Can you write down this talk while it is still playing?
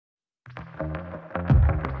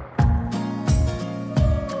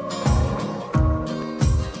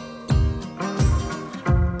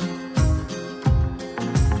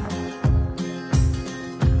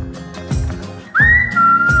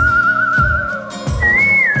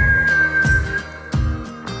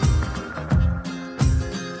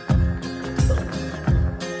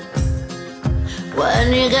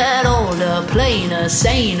a plainer,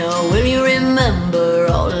 saner. Will you remember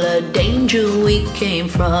all the danger we came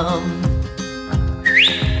from?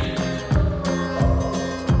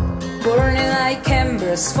 Burning like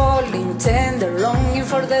embers, falling tender, longing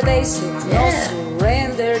for the days of no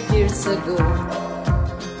surrender years ago.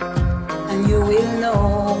 And you will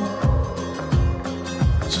know.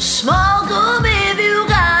 So smoke up if you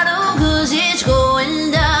gotta, 'cause it's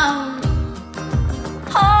going down.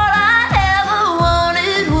 All I ever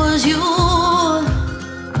wanted was you.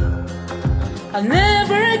 I'll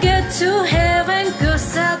never get to heaven 'cause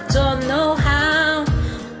I don't know how.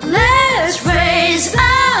 Let's raise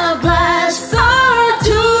our glass for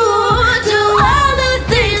two, to all the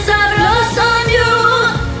things I've lost on you.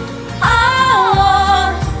 Oh,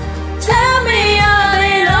 tell me are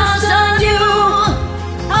they lost on you?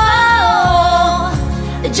 Oh,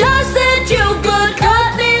 just that you could cut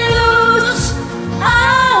me loose.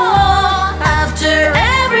 Oh, after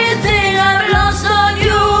everything I've lost on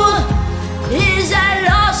you, is that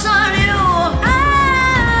lost on you?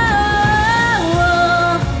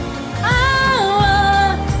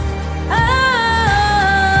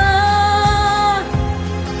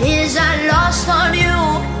 Is I lost on you?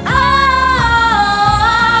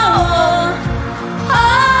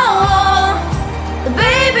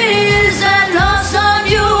 Baby, is I lost on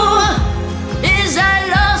you? Is I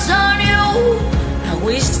lost on you? I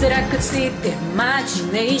wish that I could see the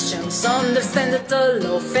imaginations, understand the toll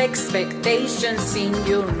of expectations in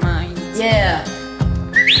your mind. Yeah.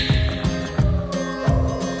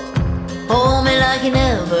 Hold me like you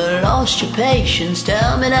never lost your patience.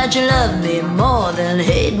 Tell me that you love me more than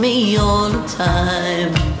hate me all the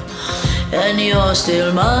time. And you're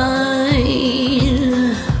still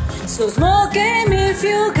mine. So smoke him if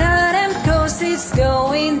you got him, 'cause it's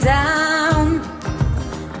going down.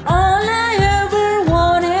 All I ever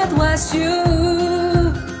wanted was you.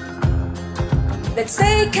 Let's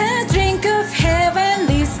take a drink of heaven,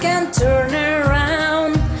 this can't